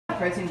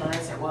protein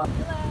bars are well.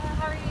 Hello,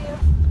 how are you?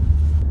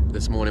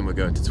 This morning we're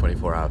going to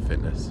 24-hour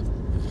fitness.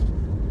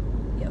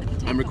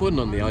 I'm recording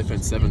on the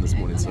iPhone 7 this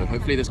morning, so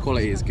hopefully this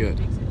quality is good.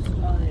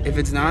 If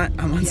it's not,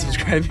 I'm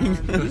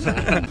unsubscribing.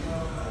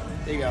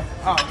 There you go.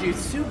 Oh, dude,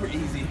 super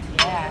easy.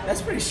 Yeah.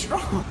 That's pretty strong.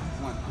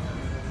 1,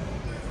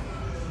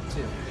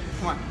 2,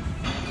 come on.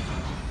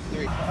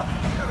 3.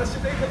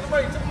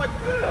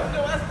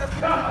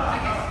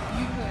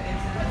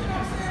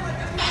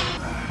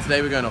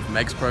 Today we're going off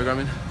Meg's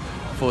programming.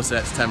 4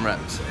 sets, 10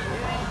 reps.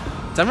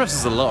 10 reps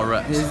is a lot of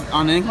reps.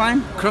 On an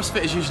incline?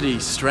 CrossFit is usually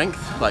strength,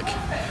 like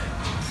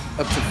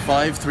up to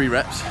 3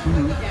 reps,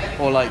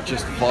 or like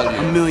just volume.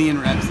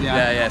 1,000,000 reps,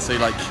 yeah. Yeah, so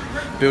like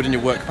building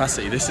your work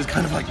capacity. This is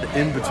kind of like the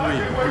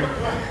in-between,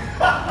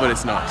 but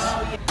it's nice.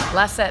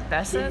 Last set,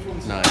 best set?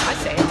 No. I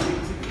say it.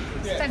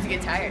 Sometimes you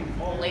get tired,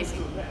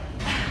 lazy.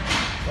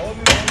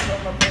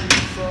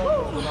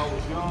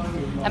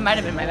 That might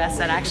have been my best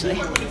set, actually.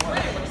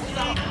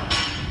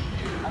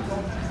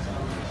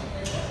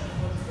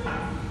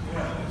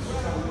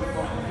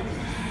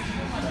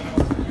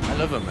 I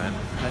love them, man.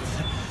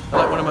 That's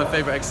like one of my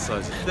favorite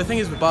exercises. The thing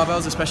is with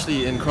barbells,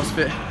 especially in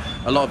CrossFit,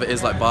 a lot of it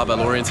is like barbell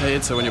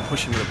orientated. So when you're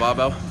pushing with a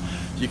barbell,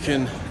 you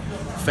can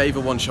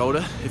favor one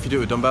shoulder. If you do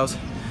it with dumbbells,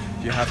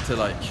 you have to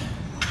like,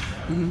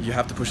 you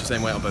have to push the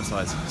same weight on both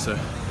sides. So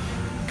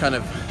kind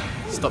of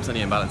stops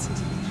any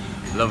imbalances.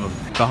 Love them.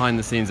 Behind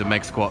the scenes of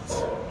Meg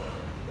Squats.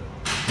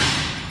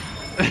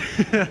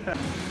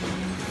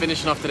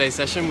 Finishing off today's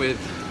session with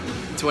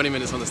 20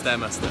 minutes on the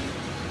Stairmaster.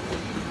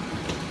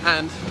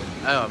 And,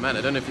 oh man,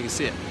 I don't know if you can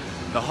see it.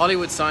 The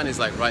Hollywood sign is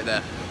like right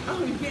there.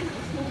 Oh, you can.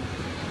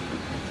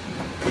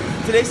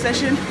 Today's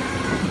session,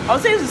 I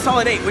would say it's a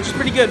solid 8, which is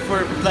pretty good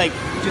for like,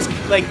 just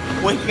like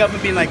waking up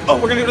and being like, oh,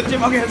 we're gonna go to the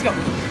gym, okay, let's go.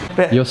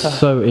 You're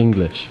so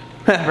English.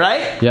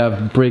 Right? You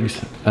have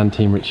Briggs and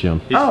TeamRICHEY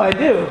on. Oh, I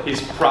do.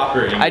 He's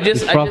proper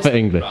English. Proper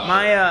English.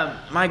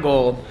 My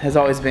goal has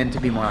always been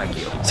to be more like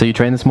you. So you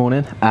trained this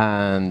morning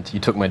and you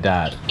took my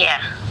dad.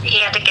 Yeah, he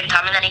had a good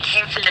time and then he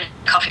came for the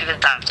coffee with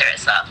the doctor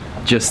as well.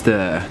 Just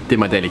did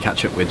my daily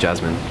catch up with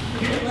Jasmine.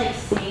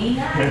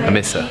 I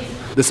miss her.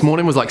 This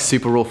morning was like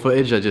super raw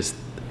footage. It's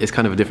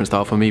kind of a different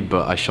style for me,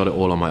 but I shot it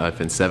all on my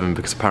iPhone 7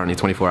 because apparently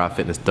 24-hour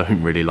fitness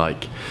don't really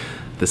like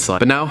the site.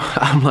 But now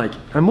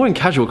I'm more in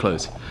casual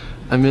clothes.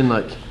 I'm in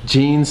like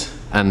jeans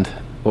and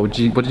what did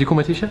you call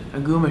my t-shirt? A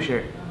Guma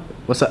shirt.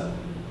 What's that?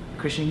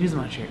 Christian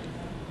Guzman shirt.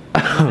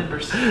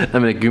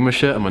 I'm in a Guma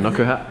shirt and my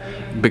knuckle hat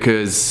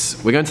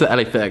because we're going to the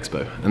LA Fit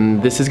Expo,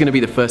 and this is going to be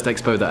the first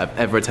expo that I've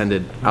ever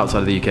attended outside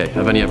of the UK.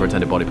 I've only ever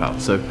attended Body Power,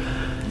 so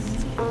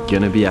it's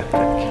gonna be epic.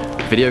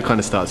 The video kind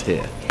of starts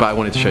here, but I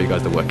wanted to show you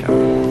guys the workout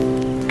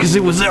because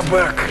it was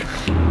epic.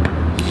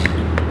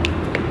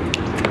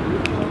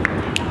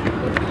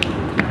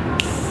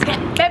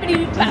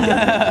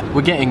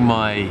 We're getting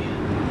my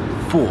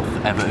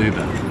 4th ever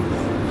Uber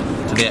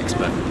to the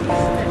Expo.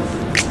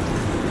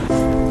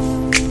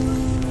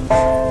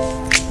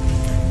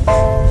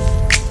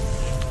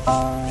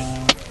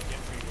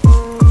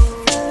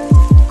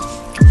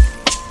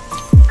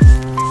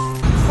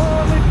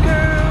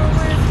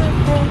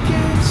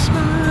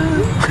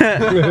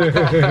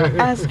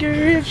 Ask her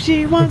if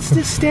she wants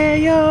to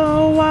stay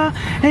a while,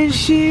 and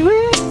she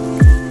will.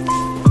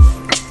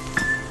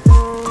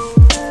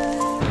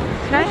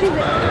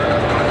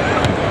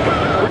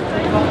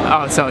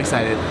 Oh, so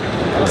excited.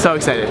 So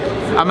excited.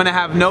 I'm gonna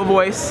have no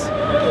voice.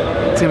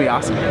 It's gonna be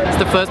awesome. It's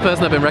the first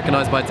person I've been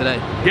recognized by today.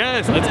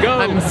 Yes, let's go.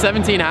 I'm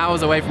 17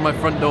 hours away from my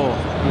front door.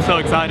 I'm so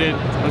excited.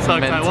 I'm so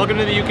excited. Welcome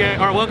to the UK,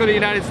 or welcome to the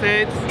United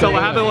States. So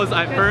what happened was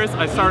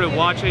I started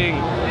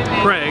watching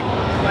Craig,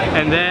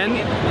 and then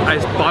I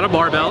bought a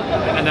barbell,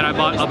 and then I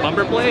bought a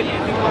bumper plate,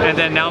 and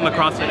then now I'm a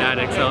CrossFit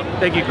addict. So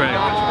thank you, Craig.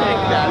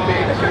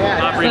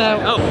 I appreciate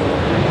it. Oh.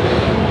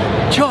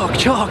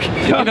 Chalk.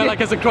 You know,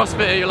 like as a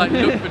CrossFitter, you're like,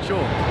 look for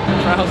chalk.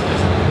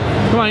 Trousers.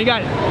 Come on, you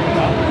got it.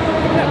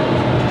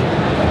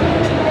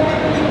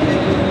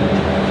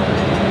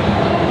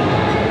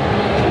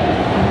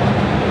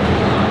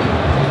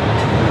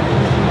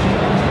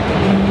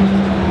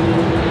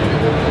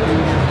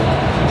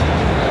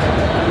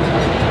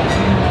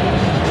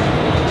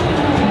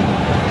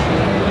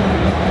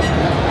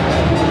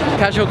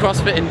 Casual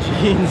CrossFit in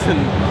jeans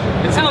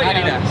and some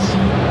Adidas.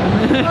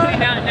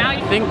 Now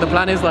you I think the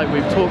plan is like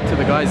we've talked to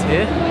the guys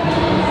here,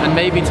 and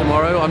maybe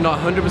tomorrow, I'm not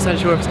 100%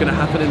 sure if it's going to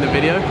happen in the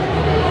video,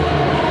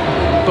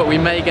 but we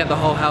may get the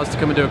whole house to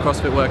come and do a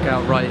CrossFit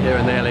workout right here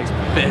in the LA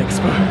Fit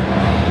Expo.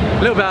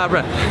 A little bit out of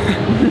breath,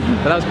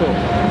 but that was cool.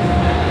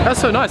 That's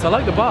so nice, I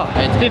like the bar.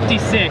 It's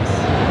 56.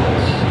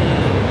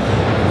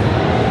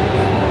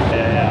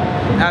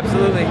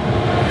 Absolutely.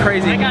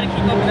 Crazy. I gotta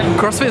keep up with that.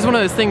 CrossFit is one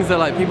of those things that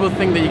like people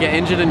think that you get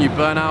injured and you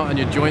burn out and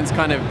your joints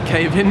kind of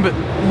cave in, but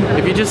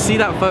if you just see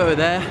that photo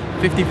there,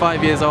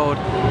 55 years old,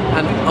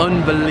 and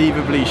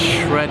unbelievably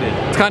shredded.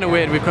 It's kind of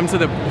weird. We've come to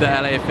the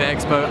LA Fit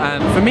Expo,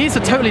 and for me it's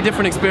a totally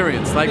different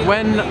experience. Like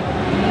when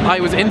I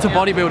was into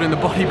bodybuilding, the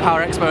Body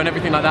Power Expo and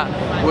everything like that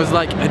was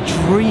like a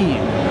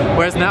dream.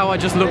 Whereas now I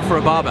just look for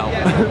a barbell.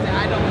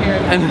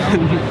 And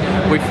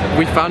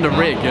we found a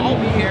rig, and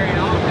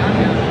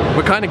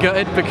we're kind of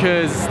gutted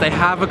because they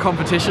have a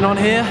competition on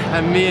here,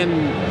 and me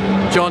and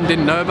John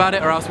didn't know about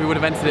it, or else we would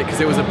have entered it because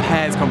it was a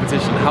pairs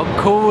competition. How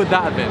cool would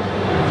that have been?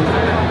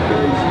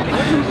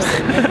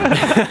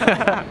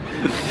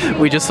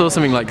 We just saw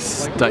something like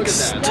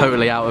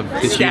totally out of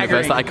this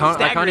universe that I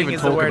can't even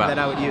talk about. That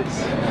I would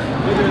use.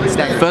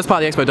 First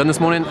part of the expo done this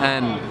morning,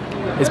 and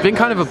it's been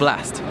kind of a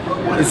blast.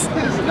 It's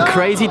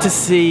crazy to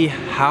see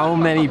how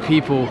many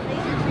people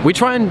we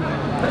try and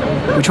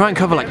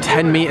cover like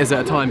 10 meters at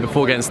a time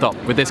before getting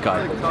stopped with this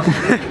guy.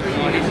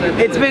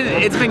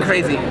 It's been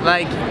crazy.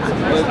 Like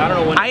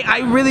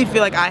I really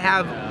feel like I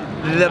have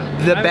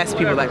the best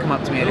people that come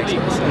up to me at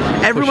Expos.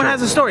 Everyone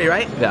has a story,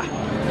 right? Yeah.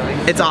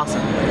 It's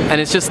awesome. And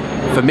it's just,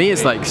 for me,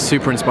 it's like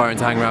super inspiring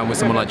to hang around with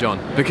someone like John,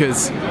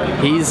 because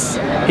he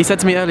said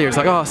to me earlier, it's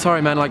like, oh,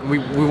 sorry man, like we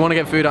want to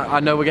get food, I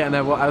know we're getting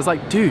there. I was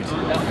like, dude,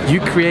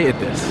 you created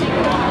this.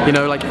 You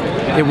know, like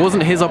it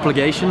wasn't his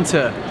obligation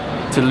to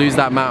lose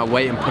that amount of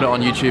weight and put it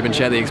on YouTube and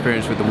share the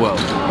experience with the world.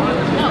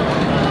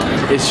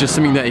 It's just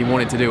something that he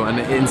wanted to do, and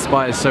it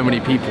inspires so many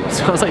people.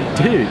 So I was like,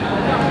 dude,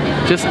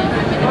 just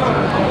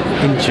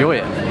enjoy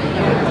it.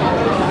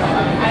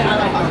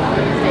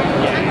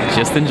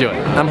 Just enjoy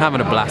it. I'm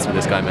having a blast with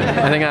this guy, man.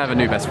 I think I have a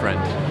new best friend.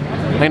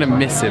 I'm gonna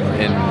miss him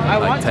in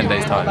like 10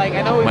 days time like,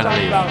 I know when I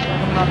leave. about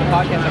coming on the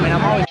podcast. I mean,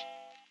 I'm always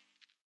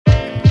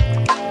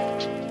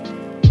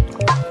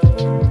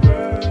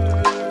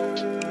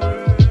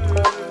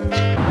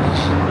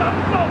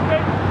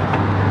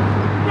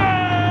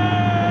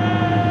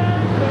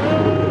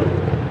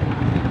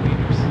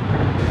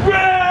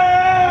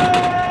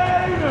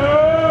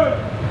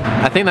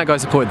I think that guy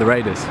supported the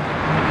Raiders.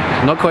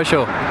 I'm not quite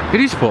sure. Who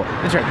do you support?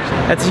 the Chargers.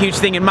 That's a huge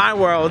thing in my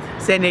world.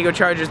 San Diego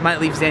Chargers might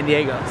leave San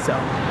Diego, so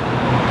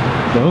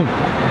Boom.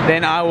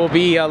 then I will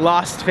be a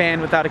lost fan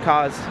without a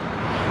cause.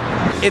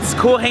 It's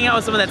cool hanging out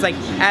with someone that's like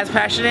as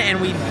passionate, and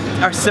we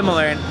are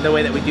similar in the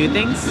way that we do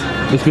things.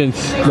 It's been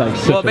like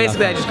super Well,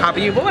 basically I just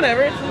copy you, but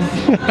whatever.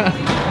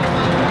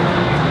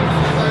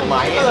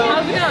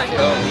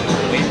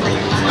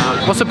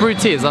 What's a brewed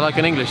tea? Is that like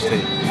an English tea?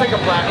 It's like a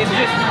black. It's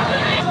just.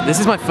 This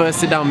is my first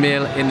sit-down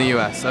meal in the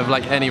US of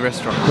like any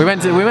restaurant. We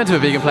went to a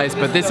vegan place,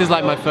 but this is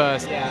like my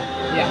first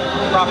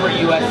Proper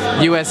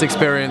US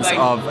experience like,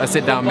 of a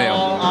sit-down meal.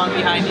 On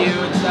behind you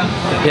and stuff.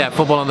 Yeah,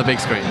 football on the big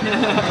screen.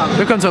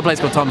 We've come to a place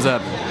called Tom's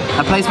Herb.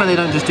 A place where they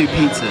don't just do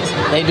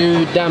pizzas. They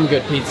do damn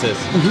good pizzas.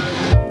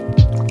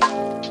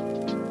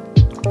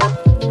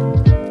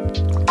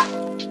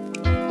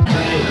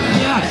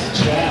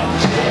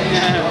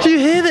 Do you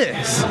hear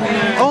this?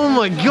 Oh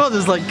my god,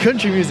 there's like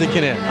country music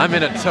in it. I'm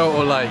in a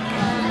total like...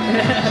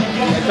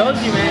 I told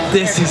you, man.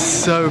 This is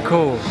so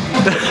cool.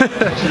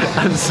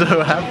 I'm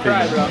so happy. Don't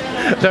cry, bro.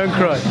 Don't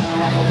cry.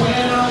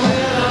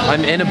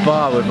 I'm in a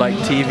bar with like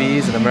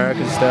TVs and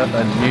American stuff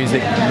and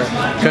music,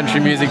 country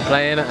music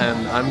playing,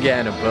 and I'm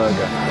getting a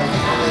burger.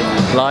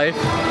 Life,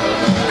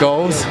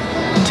 goals,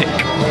 tick.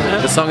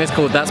 The song is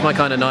called That's My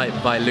Kind of Night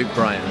by Luke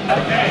Bryan.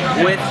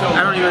 With,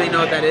 I don't really know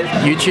what that is.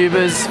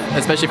 YouTubers,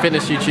 especially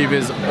fitness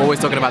YouTubers, always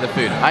talking about the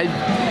food.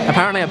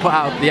 Apparently I put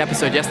out the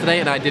episode yesterday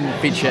and I didn't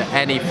feature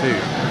any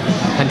food.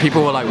 And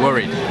people were like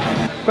worried.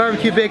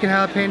 Barbecue bacon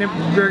jalapeno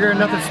burger,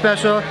 nothing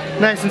special,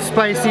 nice and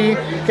spicy,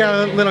 got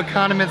a little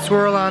condiment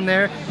swirl on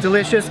there,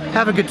 delicious.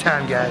 Have a good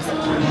time, guys.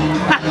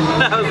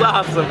 That was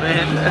awesome,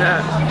 man.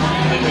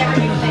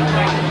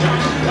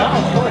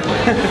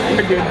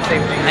 We're doing the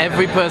same thing.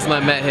 Every person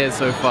I've met here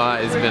so far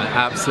has been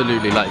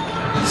absolutely like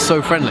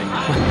so friendly.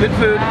 Good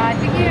food.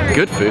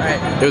 Good food.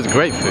 It was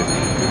great food.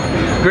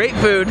 Great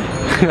food.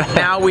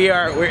 Now we're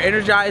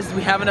energized.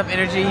 We have enough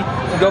energy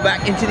to go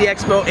back into the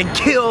expo and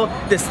kill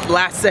this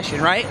last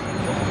session, right?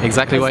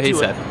 Exactly what he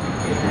said.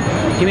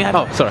 Give me a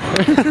high Oh, sorry.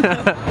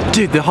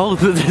 Dude,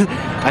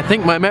 I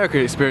think my American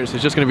experience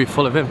is just going to be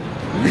full of him.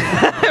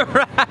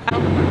 Right.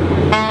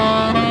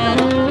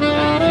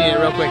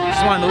 Yeah, real quick.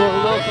 Just wanted a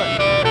little quick.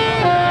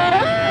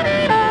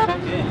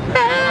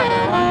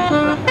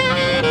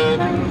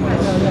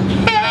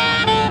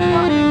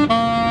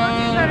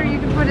 You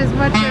can put as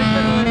much or as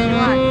little as you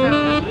want.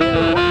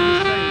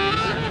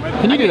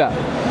 Can you do that?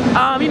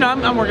 You know,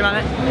 I'm working on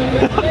it.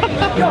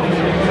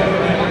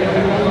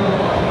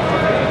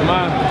 Come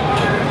on.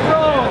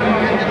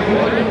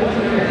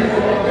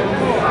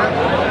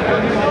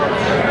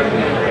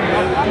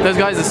 Those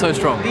guys are so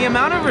strong. The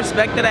amount of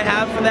respect that I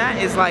have for that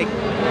is like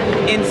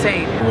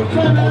insane.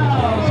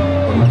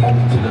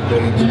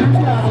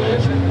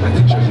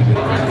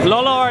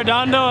 Lolo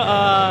Ardondo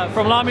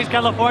from Long Beach,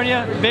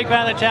 California. Big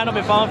fan of the channel,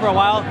 been following for a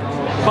while.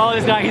 Follow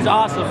this guy, he's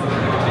awesome.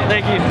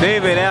 Thank you.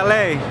 David,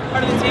 LA.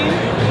 Part of the team?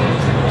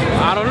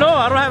 I don't know,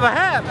 I don't have a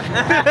hat.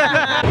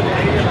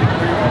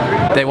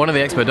 Day one of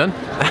the expo done,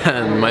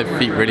 and my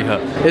feet really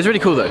hurt. It was really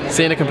cool though,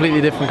 seeing a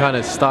completely different kind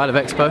of style of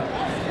expo.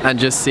 and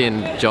just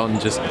seeing John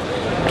just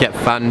get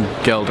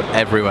fangirled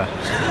everywhere.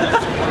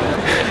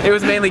 It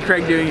was mainly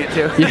Craig doing it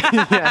too.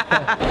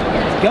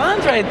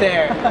 Guns right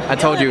there. I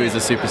told you he was a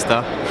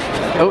superstar.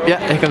 Oh yeah,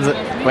 here comes it.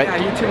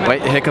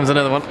 Wait, here comes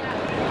another one.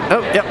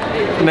 Oh yep,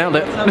 nailed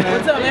it.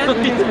 What's up, man?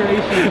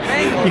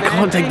 You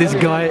can't take this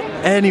guy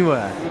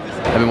anywhere.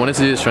 I've been wanting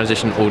to do this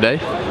transition all day,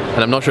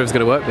 and I'm not sure if it's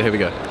gonna work, but here we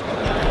go.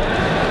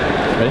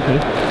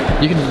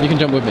 Ready? You can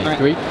jump with me. Right.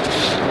 3,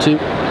 2,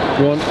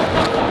 1.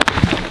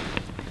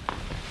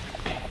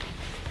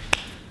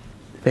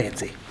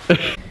 Fancy.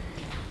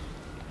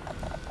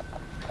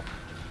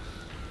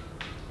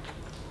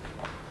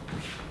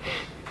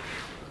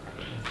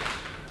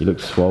 You look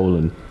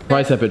swollen.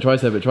 Tricep it,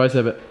 tricep it,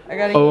 tricep it. I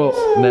gotta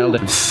Nailed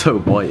it. I'm so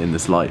white in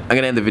this light. I'm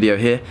gonna end the video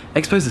here.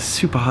 Expos are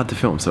super hard to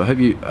film, so I hope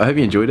you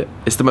enjoyed it.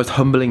 It's the most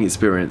humbling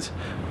experience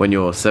when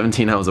you're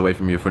 17 hours away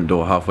from your front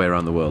door, halfway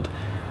around the world,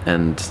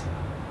 and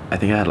I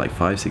think I had like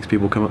 5-6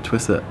 people come up to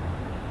us that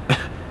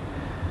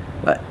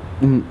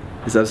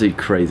it's absolutely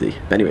crazy.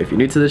 But anyway, if you're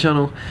new to the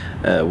channel,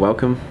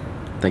 welcome.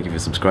 Thank you for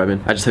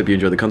subscribing. I just hope you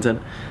enjoy the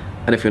content,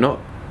 and if you're not,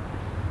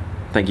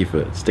 thank you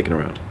for sticking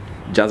around.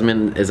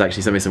 Jasmine has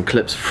actually sent me some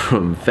clips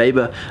from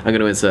Faber. I'm going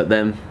to insert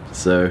them.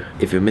 So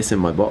if you're missing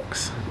my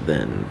box,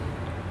 then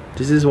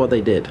this is what they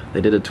did.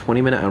 They did a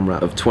 20-minute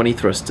AMRAP of 20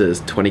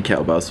 thrusters, 20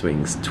 kettlebell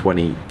swings,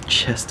 20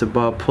 chest to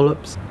bar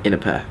pull-ups in a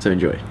pair. So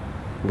enjoy.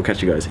 We'll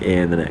catch you guys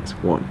in the next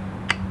one.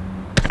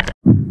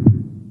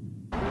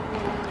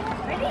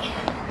 Ready?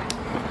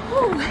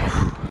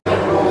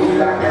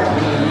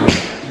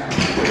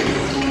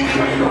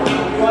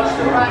 Watch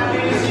the right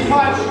knee,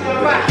 watch the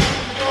back.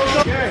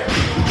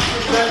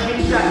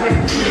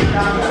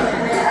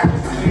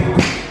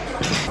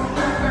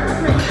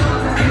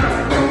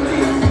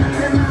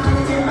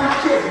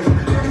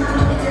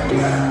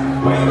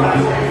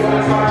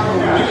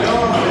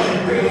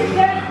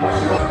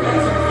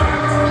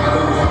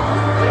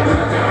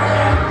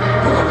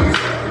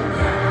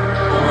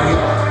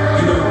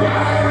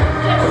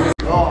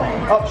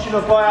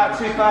 Optional buyout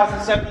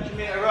 2,700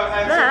 meter row.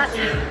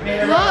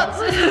 What?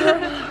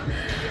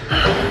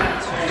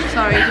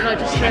 Sorry, did I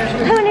just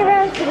How many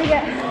rounds did we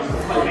get?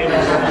 I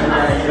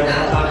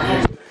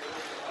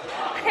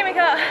think we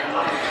got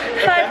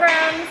 5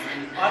 rounds,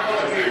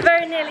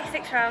 very nearly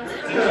 6 rounds.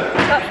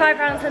 Got 5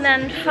 rounds and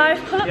then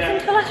 5 pull-ups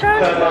into the last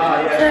round.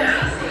 So,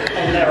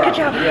 good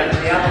job.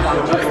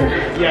 Awesome.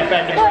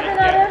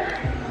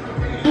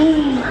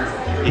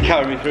 You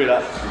carried me through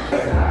that.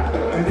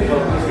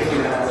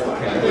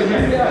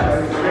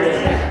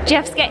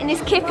 Jeff's getting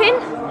his kip in.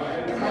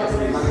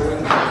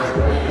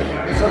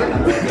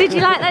 Did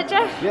you like that,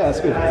 Jeff? Yeah, that's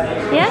good.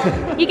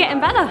 Yeah? You're getting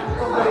better.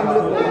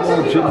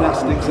 More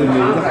gymnastics in me.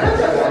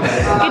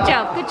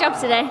 Good job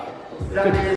today. Good.